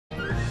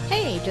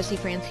Hey,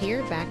 JessieFrance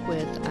here, back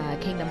with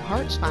Kingdom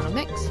Hearts Final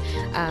Mix.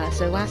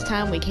 So last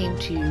time we came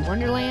to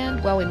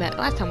Wonderland. Well,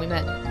 last time we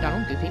met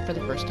Donald and Goofy for the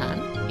first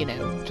time. You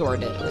know, Sora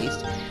did at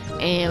least.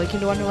 And we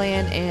came to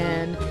Wonderland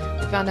and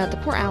we found out the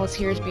poor Alice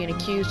here is being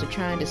accused of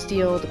trying to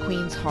steal the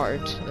Queen's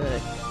heart, the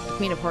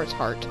Queen of Hearts'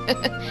 heart.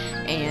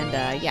 And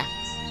yeah.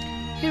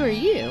 Who are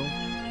you?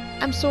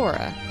 I'm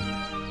Sora.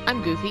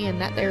 I'm Goofy,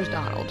 and that there's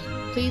Donald.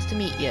 Pleased to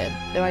meet you,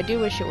 though I do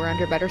wish it were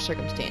under better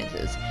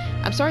circumstances.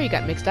 I'm sorry you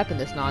got mixed up in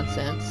this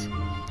nonsense.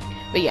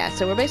 But yeah,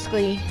 so we're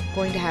basically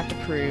going to have to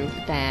prove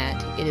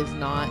that it is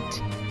not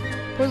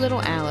poor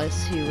little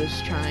Alice who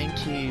was trying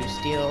to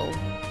steal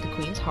the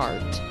Queen's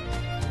heart.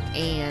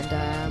 And,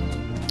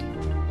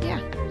 yeah,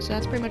 so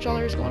that's pretty much all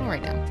there is going on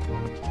right now.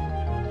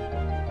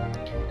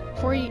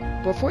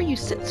 Before you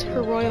sits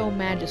Her Royal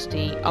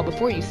Majesty,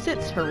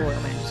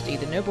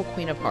 the noble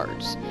Queen of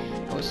Hearts.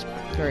 That was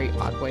a very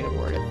odd way to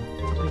word it.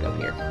 Let me go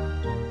here.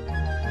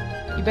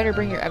 You better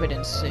bring your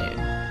evidence soon.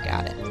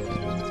 Got it.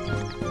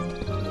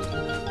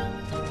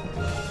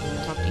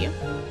 Talk to you?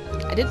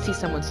 I did see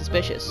someone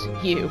suspicious.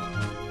 You.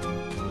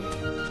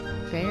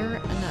 Fair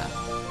enough.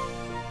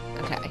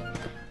 Okay.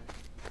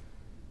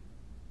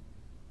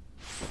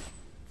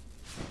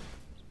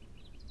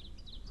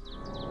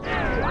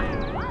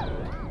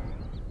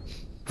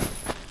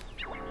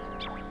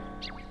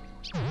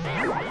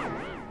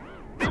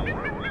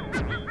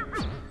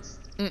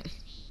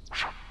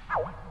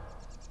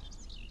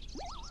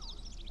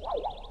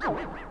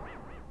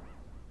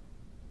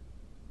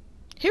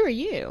 Who are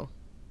you?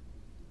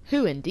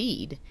 Who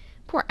indeed?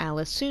 Poor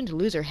Alice, soon to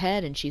lose her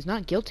head, and she's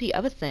not guilty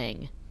of a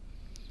thing.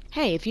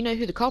 Hey, if you know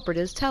who the culprit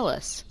is, tell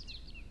us.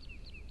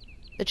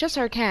 The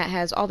Cheshire Cat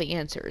has all the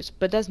answers,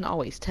 but doesn't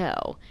always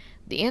tell.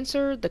 The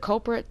answer, the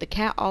culprit, the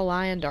cat all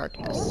lie in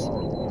darkness.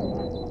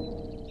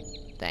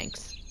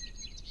 Thanks.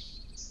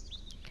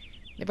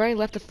 They've already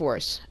left the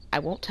forest. I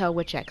won't tell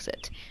which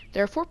exit.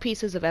 There are 4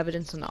 pieces of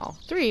evidence in all.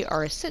 3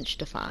 are a cinch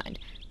to find.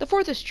 The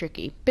 4th is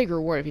tricky. Big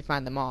reward if you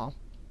find them all.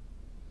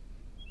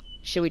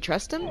 Should we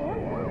trust him?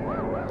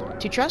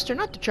 To trust or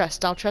not to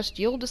trust? I'll trust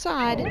you'll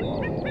decide.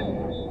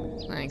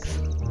 Thanks.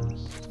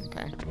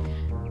 Okay.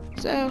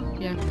 So,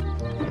 yeah.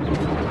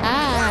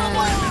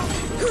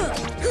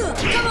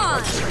 Come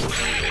on!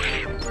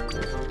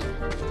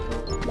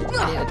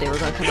 Yeah, they were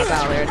gonna come up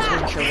out there. I just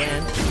wasn't sure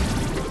when.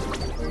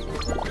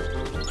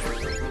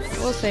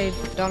 We'll say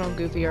Donald and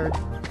Goofy are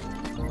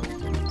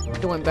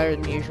doing better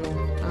than usual.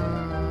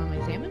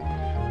 Examine?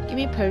 Give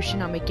me a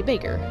potion, I'll make you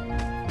bigger.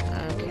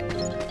 Okay.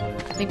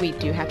 I think we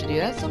do have to do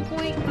that at some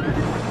point.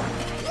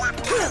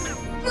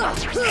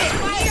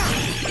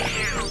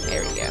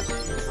 There we go.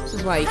 This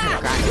is why you kind of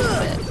grind a little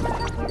bit.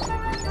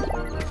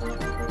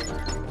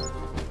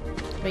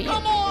 But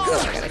yeah. Oh,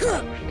 I gotta go.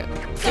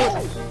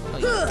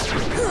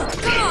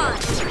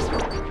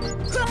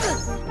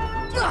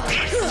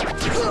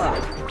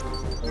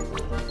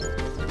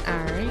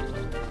 Alright.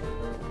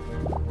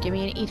 Give me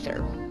an ether.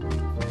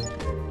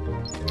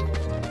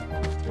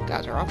 You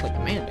guys are awfully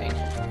demanding.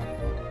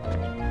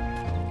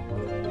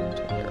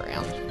 Turn it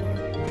around.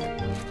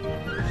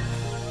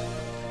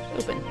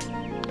 Open.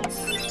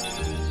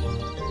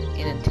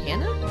 An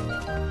antenna?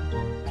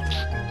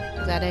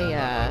 Is that a,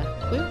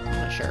 clue? I'm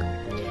not sure.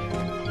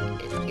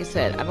 Like I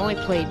said, I've only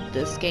played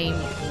this game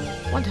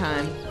one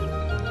time,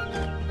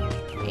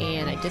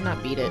 and I did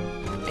not beat it.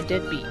 I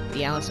did beat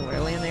the Alice in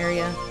Wonderland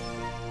area,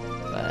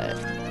 but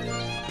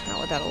not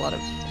without a lot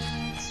of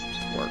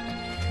work.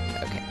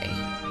 Okay,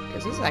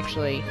 because this is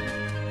actually...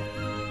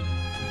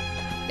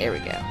 There we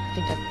go.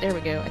 There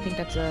we go. I think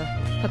that's,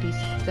 puppies.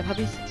 Is that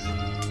puppies?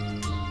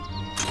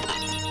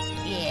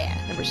 Yeah,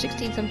 number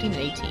 16, 17,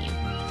 and 18.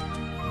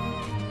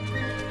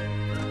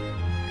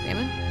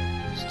 Examine.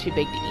 It's too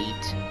big to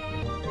eat.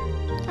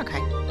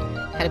 Okay.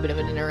 Had a bit of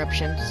an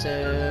interruption,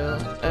 so...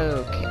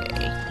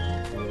 Okay.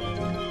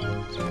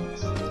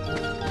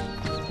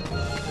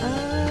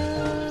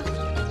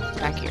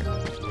 Back here.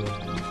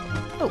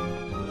 Oh.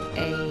 A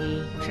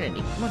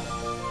Trinity. Come on.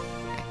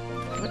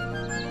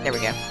 Okay. There we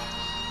go.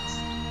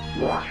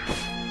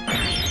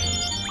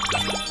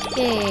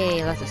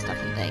 Yay, lots of stuff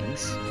and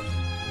things.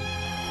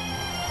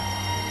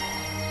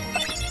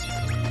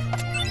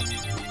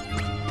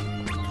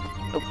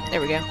 Oh,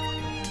 there we go.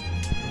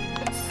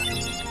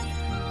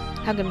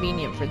 How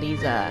convenient for these,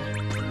 for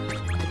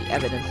the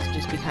evidence to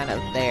just be kind of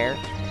there.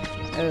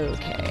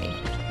 Okay.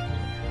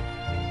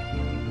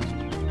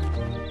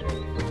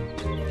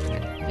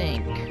 I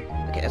think.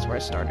 Okay, that's where I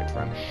started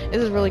from.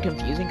 This is really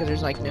confusing because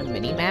there's, like, no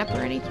mini-map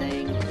or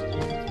anything.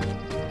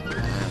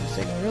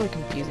 So it's really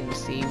confusing to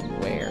see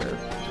where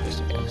we're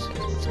supposed to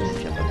go. So let's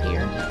go jump up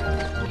here.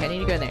 Okay, I need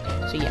to go in there.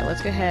 So yeah,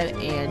 let's go ahead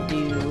and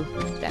do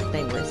that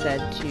thing where it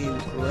said to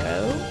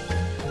grow.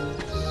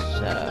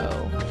 So...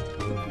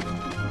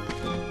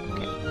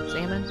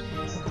 Examine.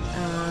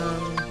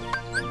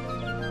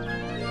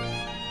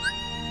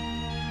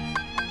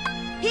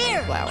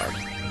 Here. Flower.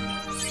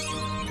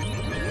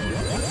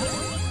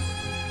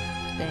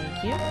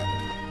 Thank you.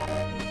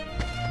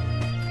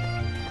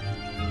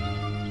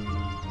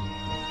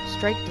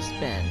 Strike to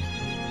spin.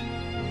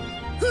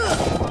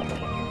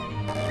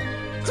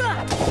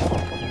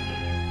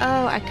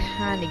 Oh, I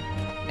kind of...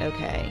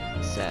 Okay,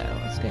 so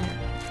let's go ahead.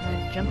 Can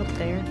I jump up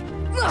there?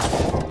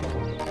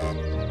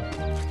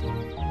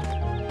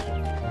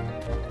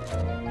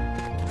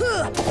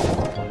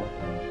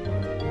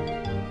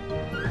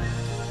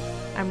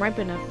 I'm ripe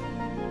enough.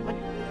 What?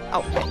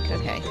 Oh, pink,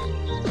 okay.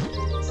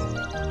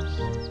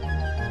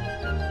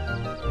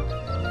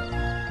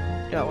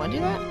 Do I want to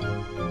do that?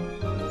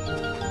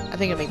 I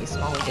think it'll make me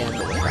small again,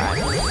 but we'll try.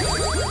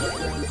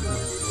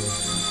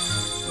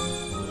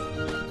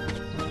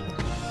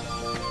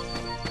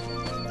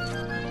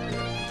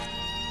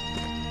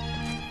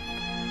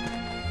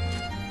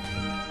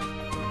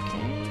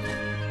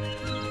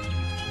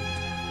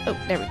 Oh,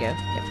 there we go. Yep.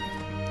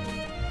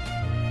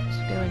 Let's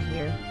go in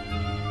here.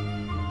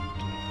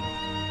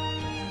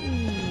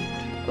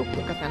 Oh,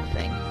 look, I found a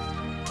thing.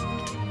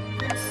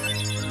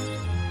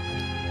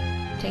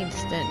 Obtain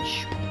stench.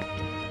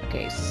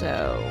 Okay, so...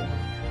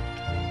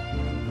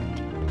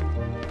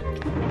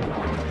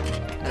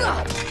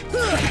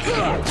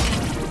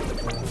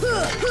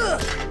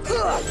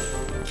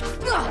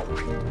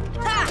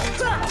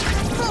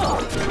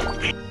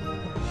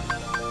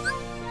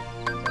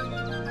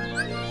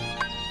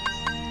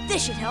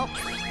 This should help.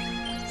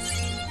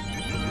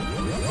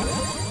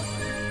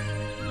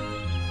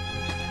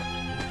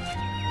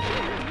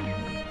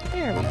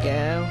 There we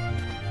go.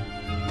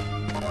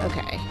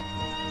 Okay.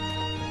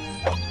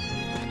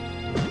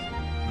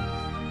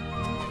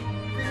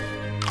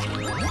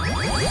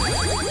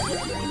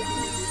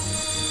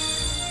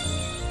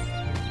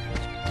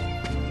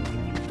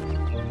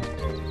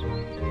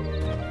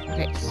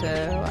 Okay, so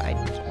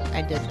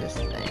I did this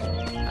thing.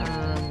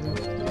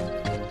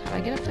 How do I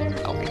get up there?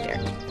 Oh, right there.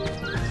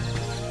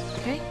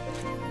 Okay.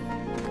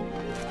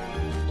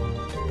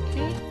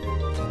 Okay.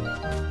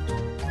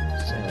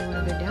 So I'm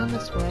gonna go down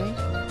this way,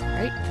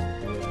 right?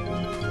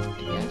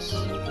 Yes.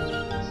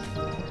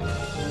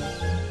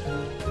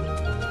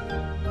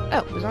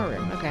 Oh, it was our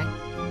room. Okay.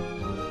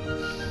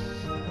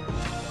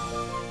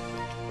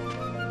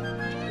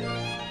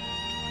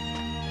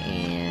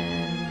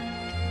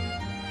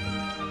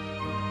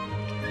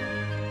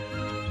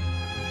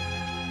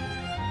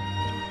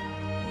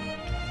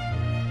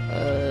 I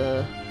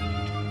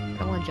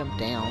don't want to jump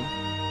down.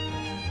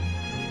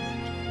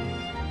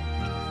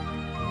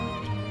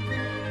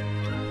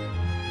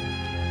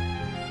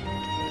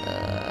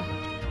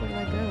 Where do I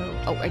go?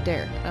 Oh, right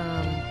there.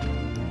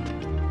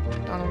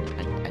 Donald,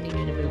 I need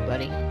you to move,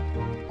 buddy.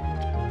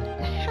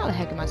 How the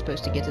heck am I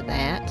supposed to get to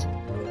that?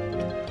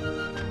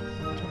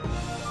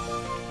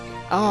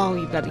 Oh,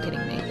 you've got to be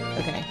kidding me.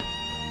 Okay.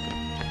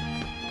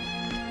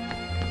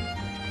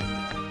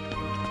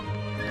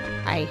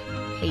 I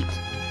hate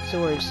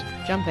Sora's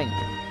jumping.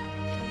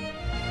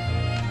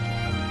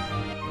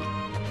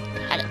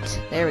 Got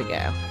it. There we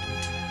go.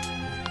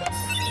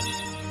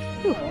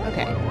 Whew,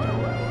 okay.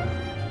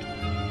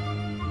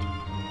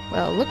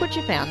 Well, look what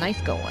you found.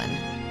 Nice going.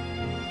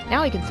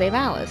 Now we can save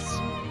Alice.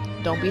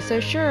 Don't be so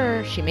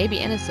sure. She may be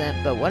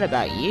innocent, but what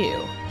about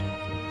you?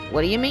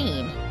 What do you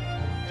mean?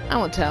 I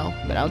won't tell,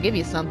 but I'll give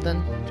you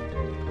something.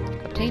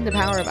 Obtain the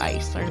power of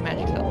ice. Learn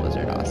magic spell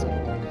wizard. Awesome.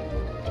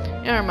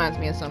 You know, it reminds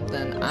me of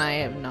something. I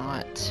have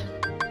not...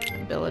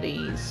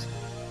 abilities.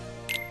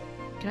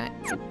 Can I...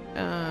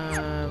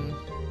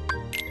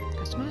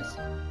 customize?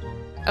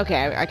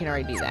 Okay, I can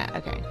already do that.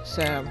 Okay,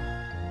 so...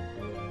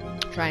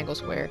 triangle,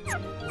 square.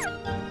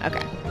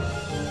 Okay.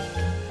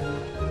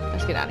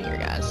 Let's get out of here,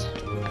 guys.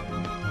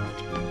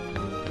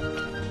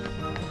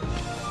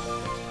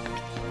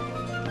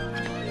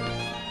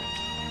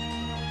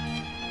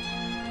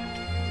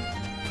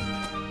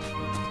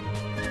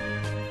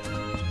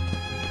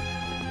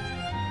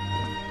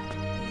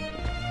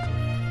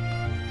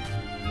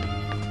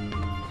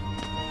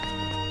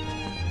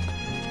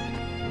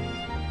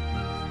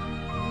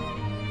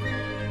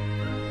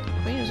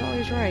 Queen is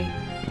always right.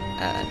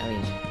 No,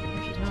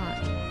 she's not.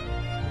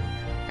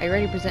 Are you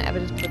ready to present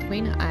evidence before the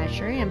Queen? I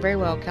sure am. Very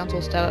well.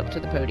 Council, step up to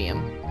the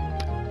podium.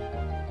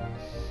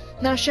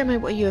 Now show me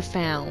what you have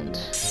found.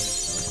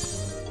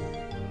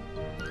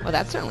 Well,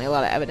 that's certainly a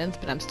lot of evidence,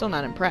 but I'm still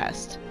not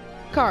impressed.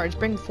 Cards,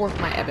 bring forth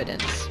my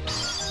evidence.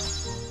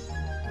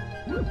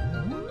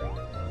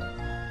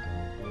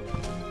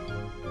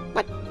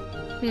 What?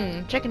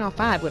 Checking all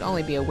 5 would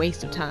only be a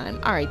waste of time.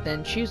 Alright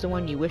then, choose the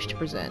one you wish to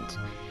present.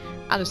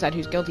 I'll decide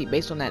who's guilty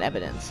based on that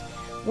evidence.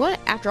 What?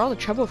 After all the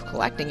trouble of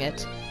collecting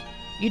it?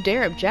 You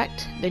dare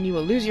object? Then you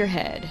will lose your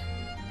head.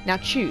 Now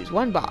choose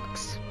one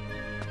box.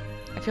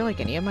 I feel like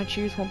any of my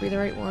choose won't be the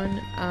right one.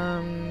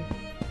 I'm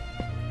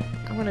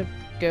gonna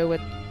go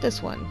with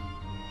this one.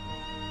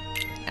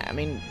 I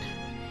mean,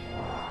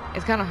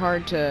 it's kind of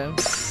hard to...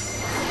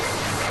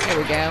 There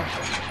we go.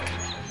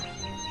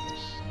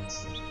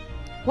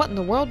 What in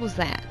the world was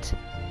that?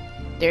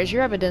 There's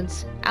your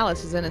evidence.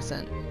 Alice is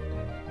innocent.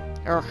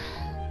 Ugh.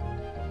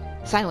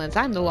 Silence,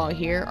 I'm the law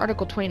here.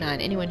 Article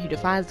 29, anyone who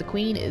defies the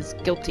Queen is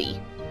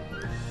guilty.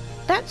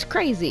 That's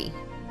crazy.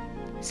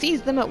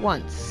 Seize them at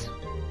once.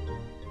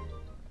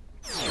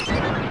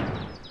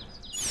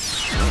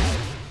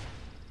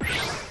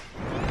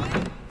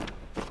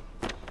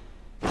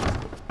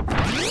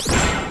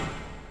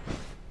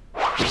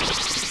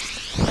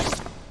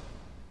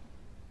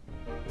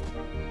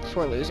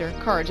 poor loser.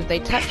 Cards, if they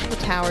touch the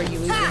tower, you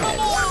lose your head.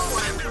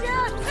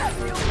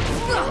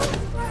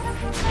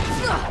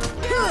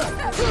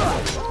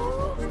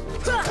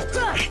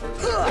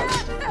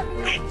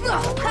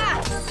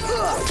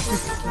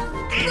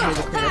 Hear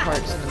the Queen of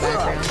Hearts in the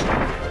background.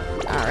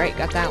 Alright,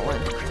 got that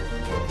one.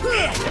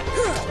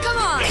 Come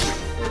on!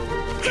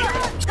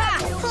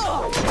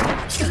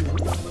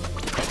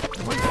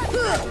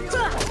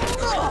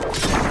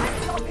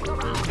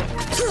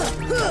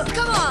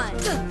 Come on!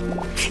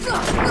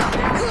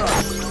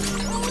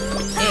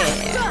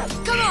 Yeah.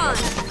 Come on!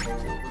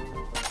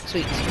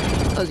 Sweet.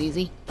 That was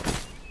easy.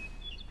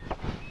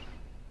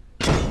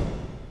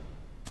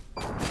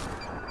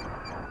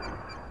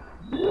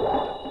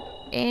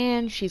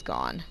 And she's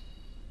gone.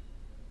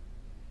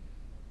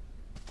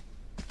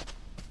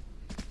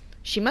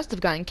 She must have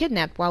gotten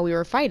kidnapped while we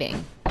were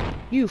fighting.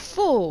 You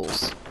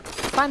fools!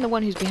 Find the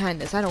one who's behind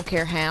this. I don't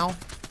care how.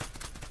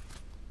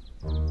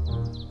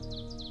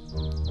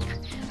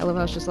 I love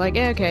how it's just like,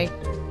 yeah, okay.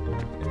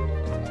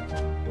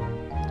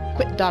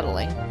 Quit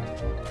dawdling.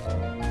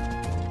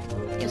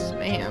 Yes,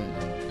 ma'am.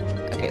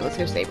 Okay, let's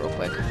go save real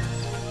quick.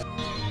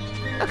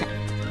 Okay.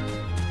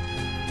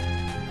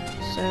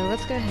 So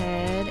let's go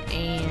ahead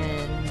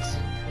and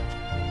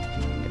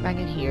get back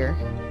in here.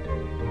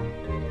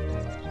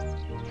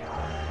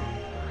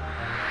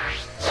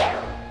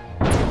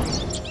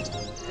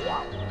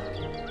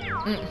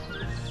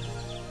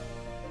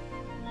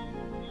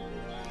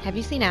 Have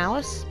you seen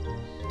Alice?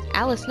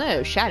 Alice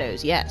knows.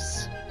 Shadows,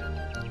 yes.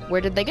 Where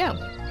did they go?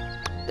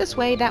 This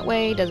way, that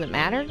way, doesn't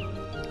matter.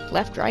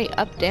 Left, right,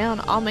 up,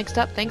 down, all mixed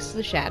up thanks to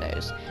the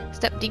shadows.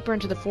 Step deeper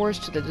into the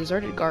forest to the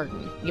deserted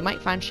garden. You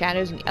might find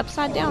shadows in the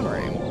upside down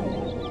room.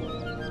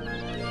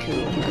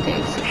 Cool.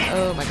 Okay, so,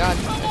 oh my god.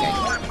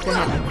 Okay, go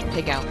ahead,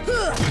 take out.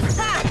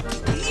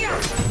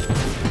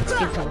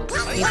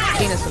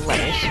 Gain us some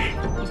levels.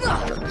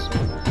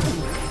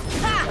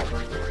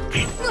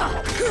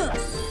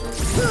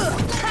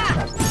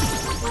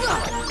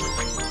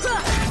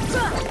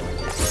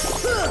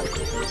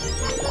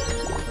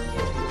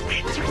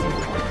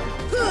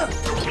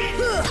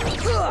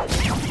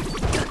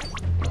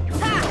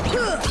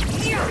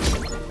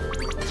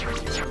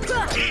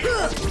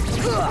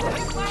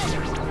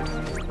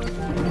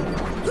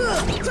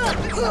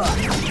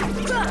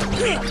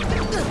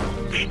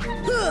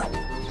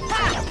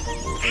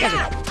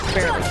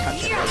 Barely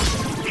touch it.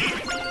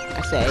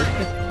 I say.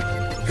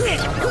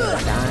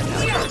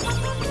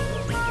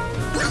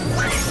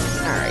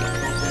 Alright.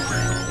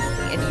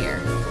 In here.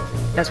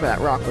 That's where that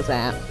rock was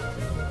at.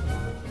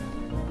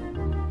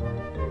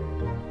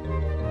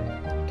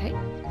 Okay.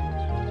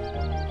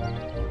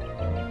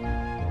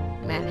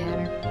 Mad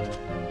Hatter.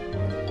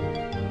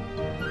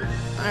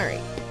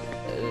 Alright.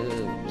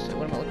 So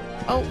what am I looking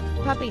for? Oh,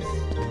 puppies.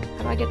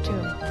 How do I get to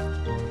them?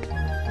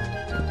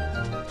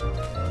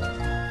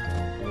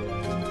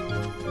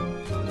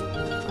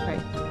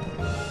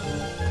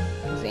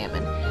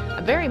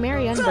 A very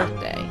merry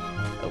unbirthday.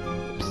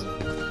 Oops.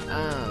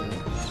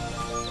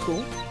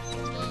 Cool.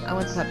 I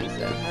want the puppies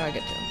though. How do I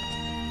get to them?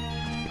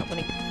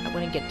 I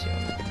wanna get to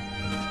them.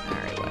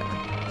 Alright, whatever.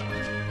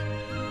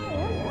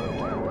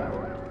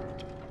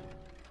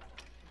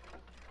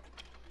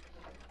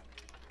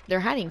 They're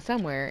hiding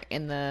somewhere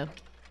in the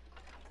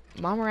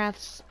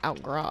Momarath's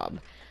outgrob.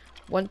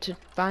 Want to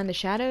find the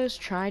shadows?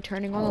 Try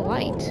turning on the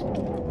light.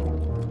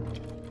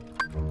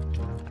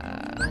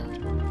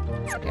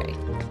 Okay.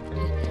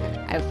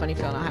 I have a funny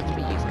feeling I'll have to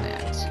be using that.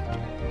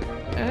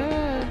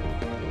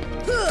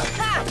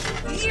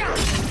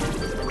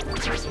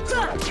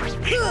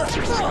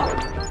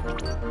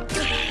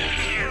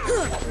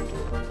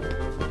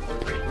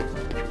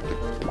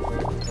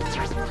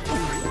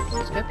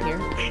 Let's go up here.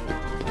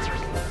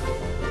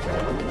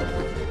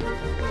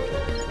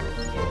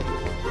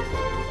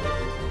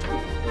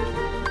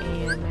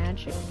 And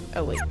magic.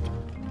 Oh wait.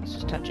 Let's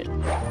just touch it.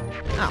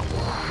 Oh.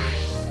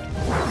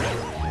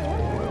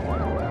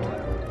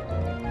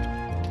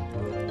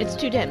 It's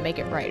too dim, make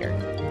it brighter.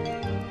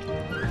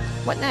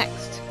 What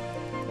next?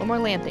 One more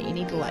lamp that you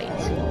need to light.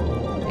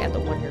 Yeah, the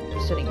one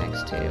you're sitting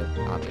next to,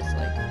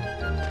 obviously.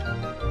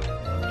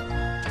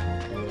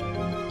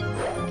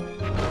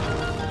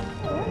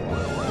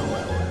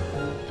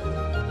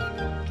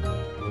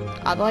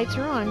 All the lights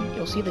are on.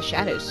 You'll see the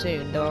shadows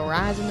soon. They'll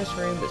arise in this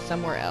room, but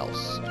somewhere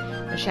else.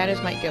 The shadows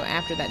might go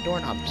after that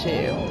doorknob,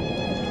 too.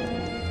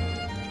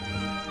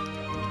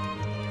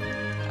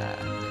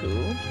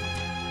 Cool.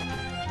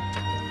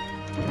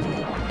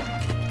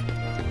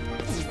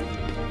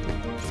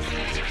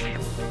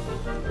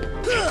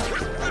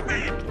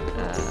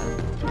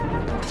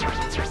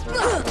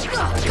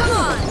 Come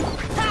on!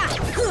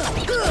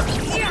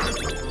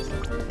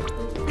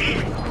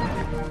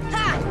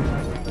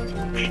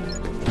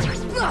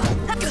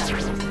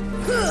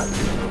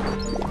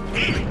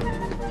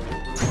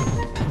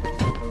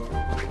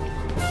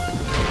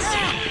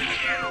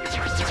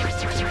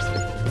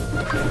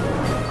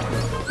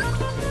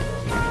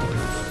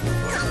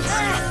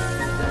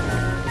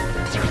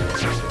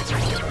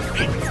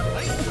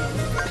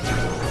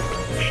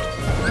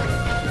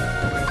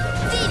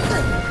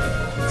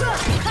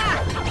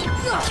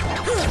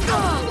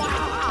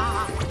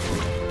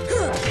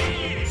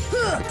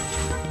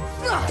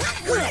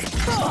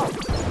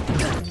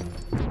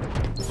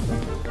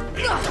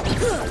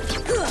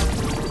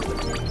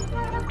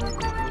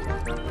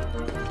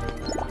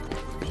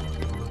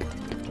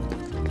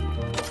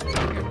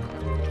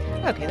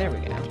 Okay, there we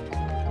go.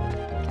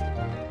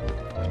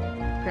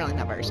 Apparently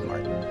not very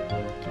smart.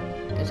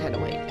 Just had to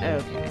wait.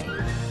 Okay.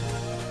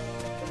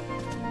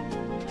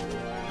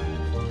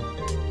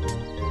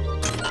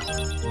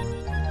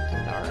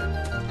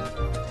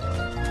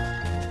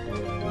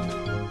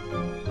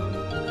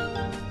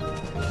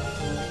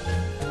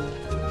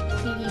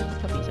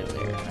 Puppies over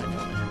there. I don't know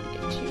how to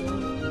get to.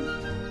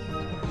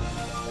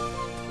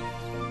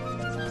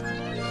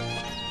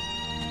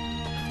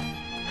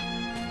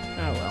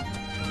 Oh well.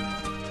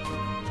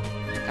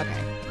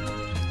 Okay.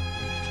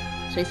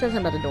 So he says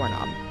something about the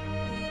doorknob.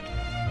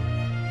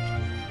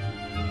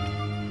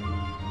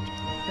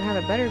 You'll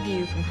have a better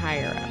view from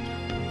higher up.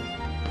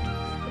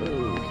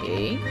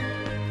 Okay.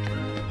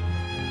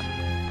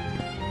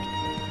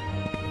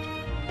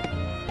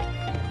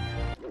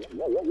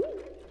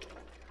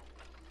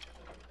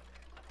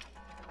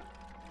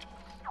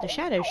 The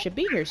shadows should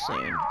be here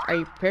soon. Are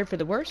you prepared for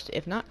the worst?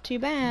 If not, too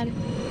bad.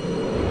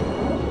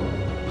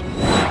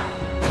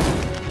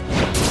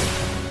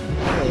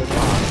 Really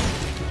lost.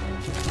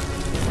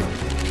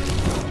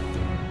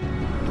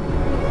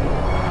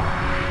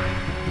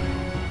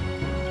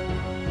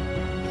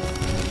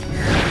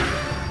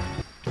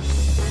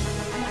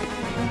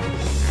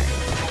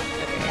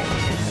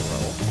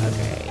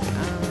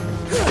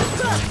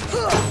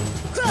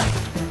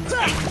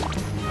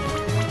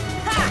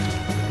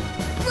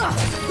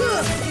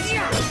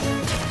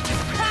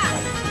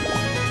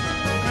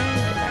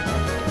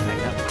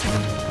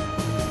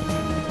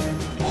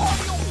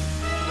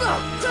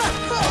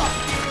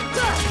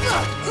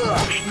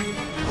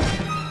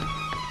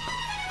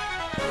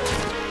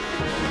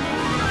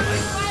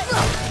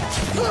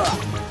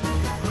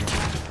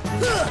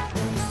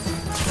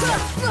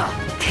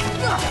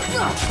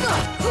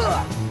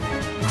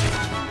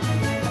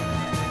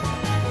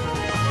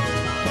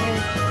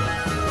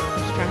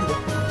 Just trying to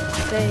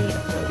stay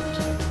afloat.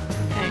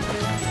 Okay,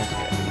 let's go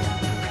here.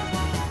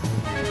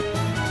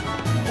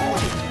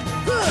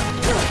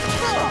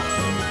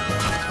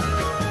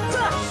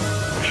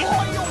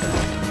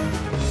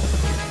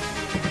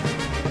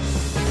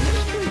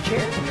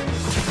 Chair?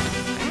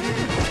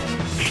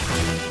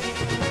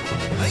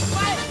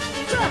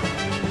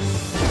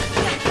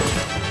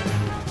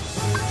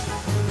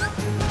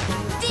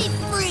 Deep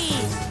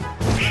freeze!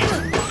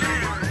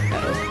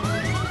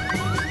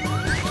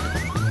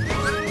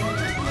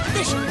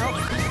 This should help.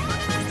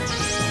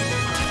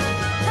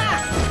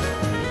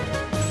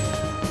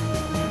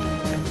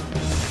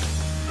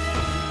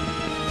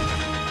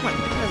 Come on,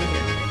 over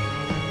here.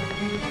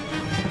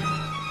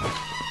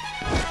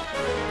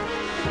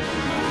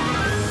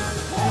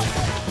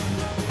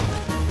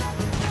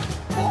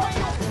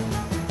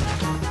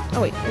 Oh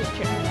wait, there's a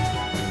chair.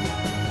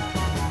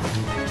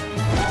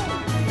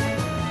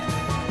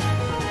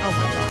 Oh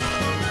my gosh.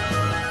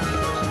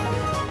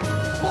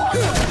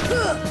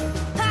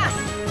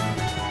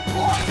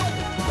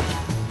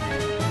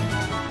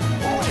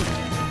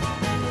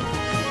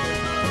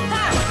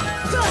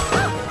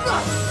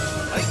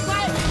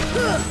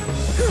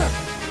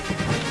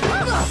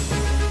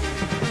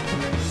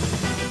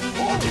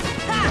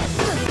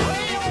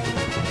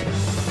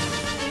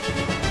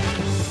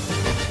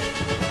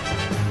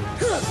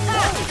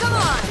 Come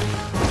on!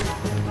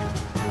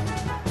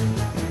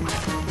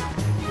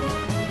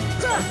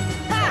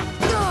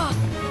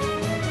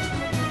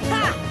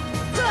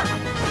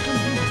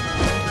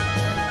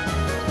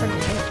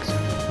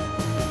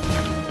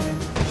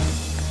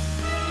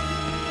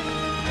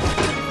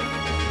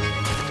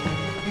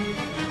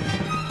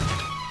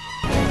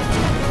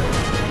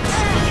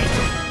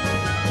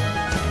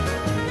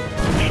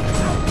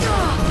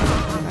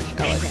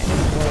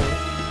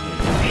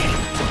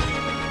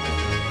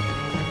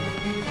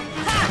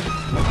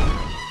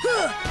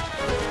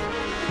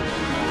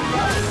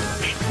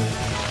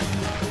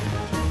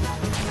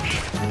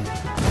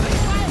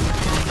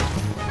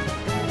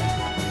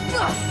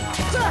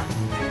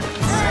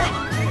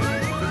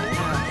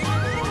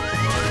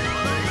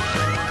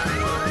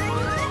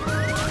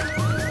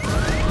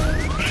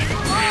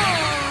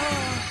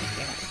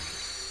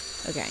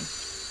 Okay.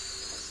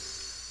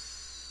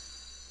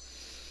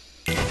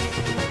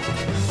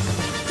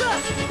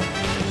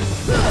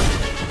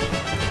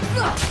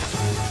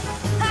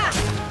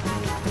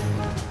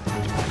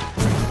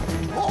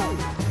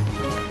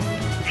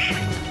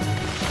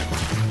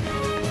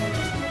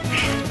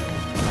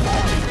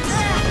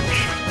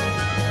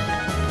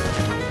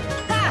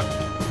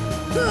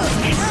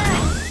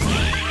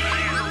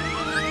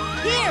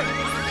 Here!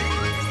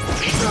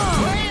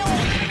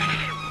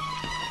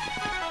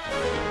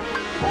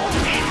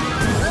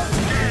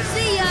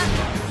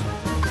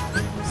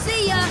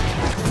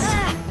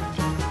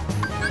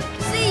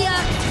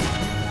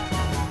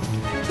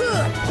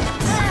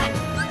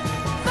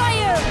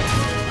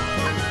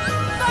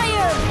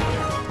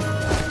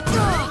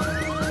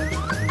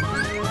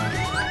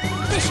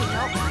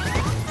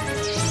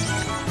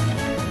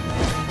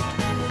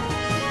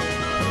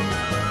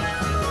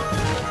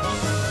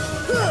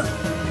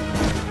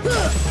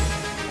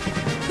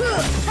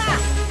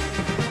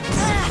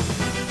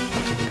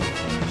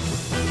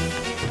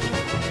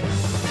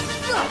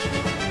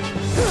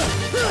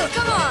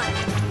 Come on!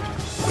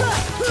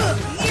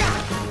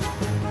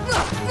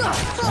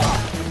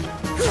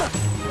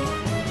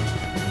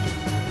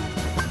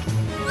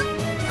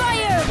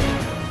 Fire!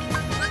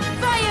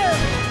 Fire!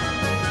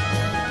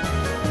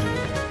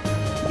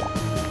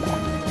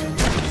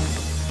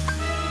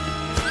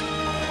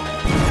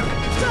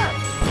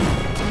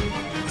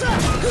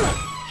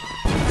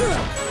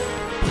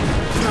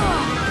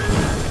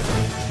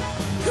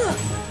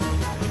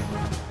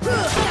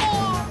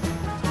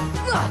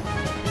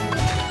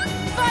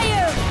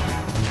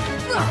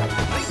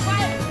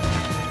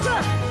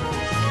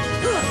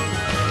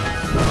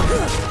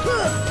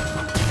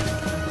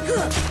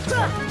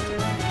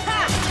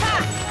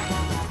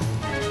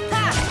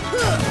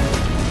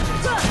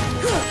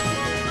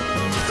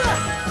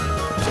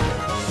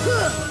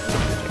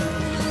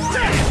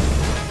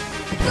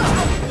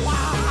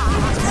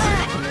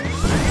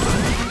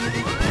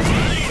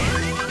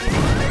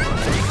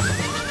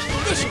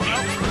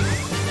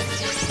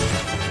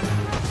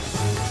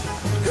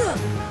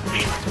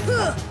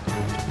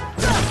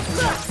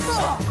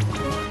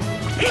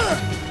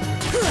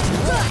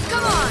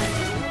 Come on!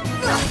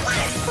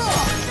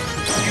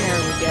 There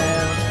we go.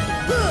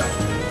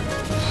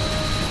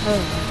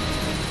 Oh.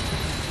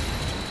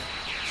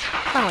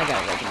 Finally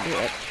got it to do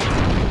it.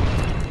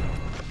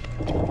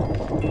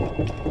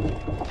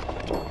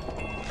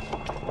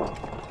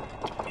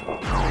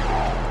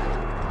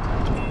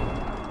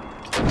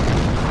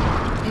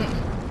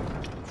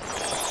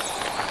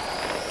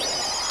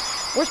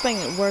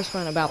 Worst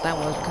fun about that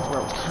one was because we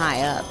were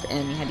high up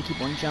and you had to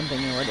keep on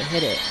jumping in order to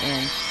hit it.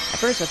 And at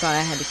first I thought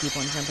I had to keep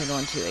on jumping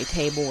onto a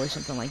table or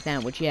something like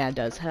that, which yeah,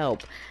 does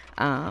help.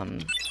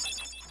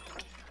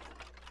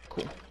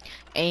 Cool.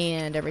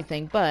 And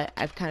everything, but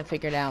I've kind of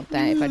figured out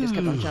that if I just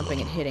kept on jumping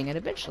and hitting it,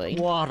 eventually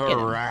What get a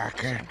him.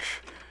 racket.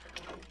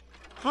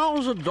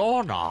 How's a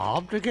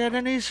doorknob to get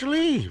any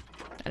sleep?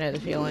 I know the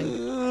feeling.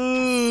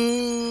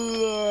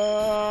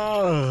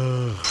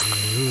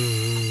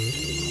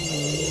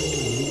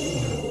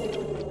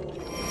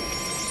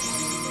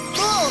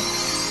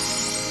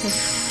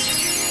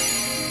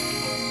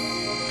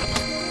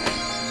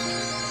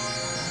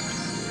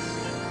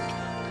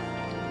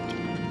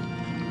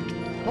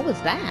 What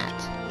was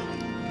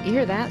that? You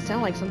hear that?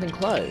 Sound like something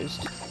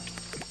closed.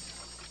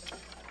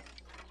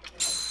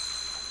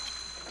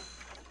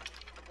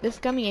 This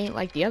gummy ain't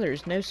like the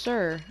others, no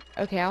sir.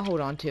 Okay, I'll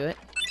hold on to it.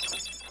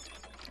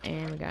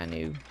 And we got a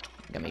new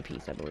gummy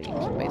piece, I believe.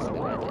 So basically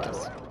what it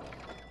is.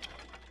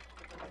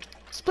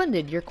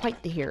 Splendid, you're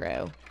quite the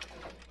hero.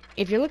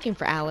 If you're looking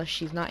for Alice,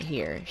 she's not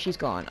here. She's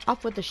gone.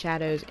 Off with the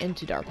shadows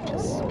into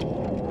darkness.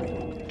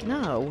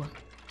 No.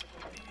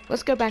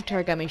 Let's go back to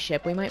our gummy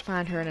ship. We might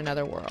find her in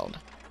another world.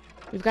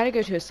 We've got to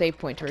go to a save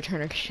point to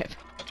return our ship.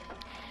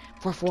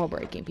 For wall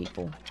breaking,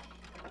 people.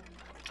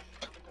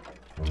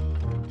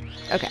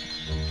 Okay.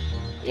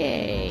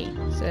 Yay.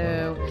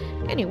 So,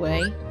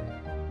 anyway,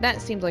 that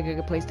seems like a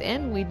good place to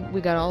end. We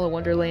got all of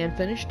Wonderland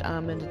finished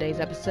in today's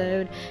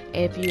episode.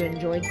 If you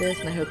enjoyed this,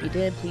 and I hope you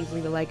did, please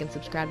leave a like and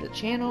subscribe to the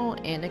channel.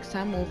 And next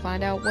time we'll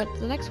find out what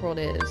the next world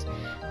is.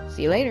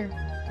 See you later.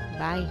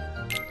 Bye.